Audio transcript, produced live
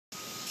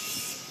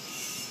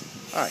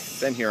Hi,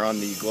 Ben here on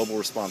the Global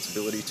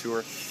Responsibility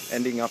Tour,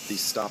 ending up the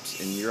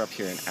stops in Europe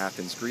here in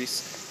Athens,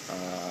 Greece.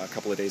 A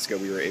couple of days ago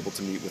we were able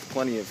to meet with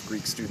plenty of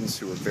Greek students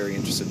who were very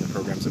interested in the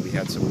programs that we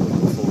had, so we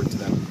look forward to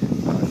them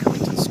coming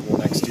to the school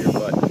next year.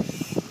 But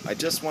I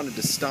just wanted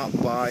to stop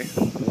by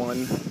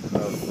one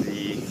of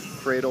the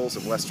cradles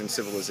of Western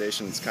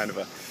civilization. It's kind of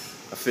a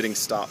fitting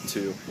stop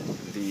to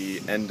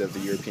the end of the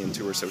European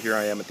tour. So here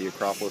I am at the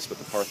Acropolis with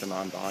the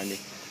Parthenon behind me.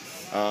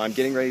 I'm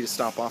getting ready to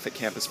stop off at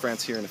Campus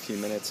France here in a few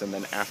minutes, and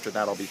then after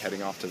that I'll be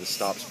heading off to the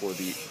stops for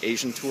the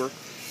Asian tour.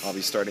 I'll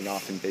be starting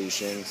off in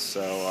Beijing,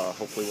 so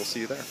hopefully we'll see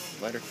you there.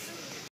 Later.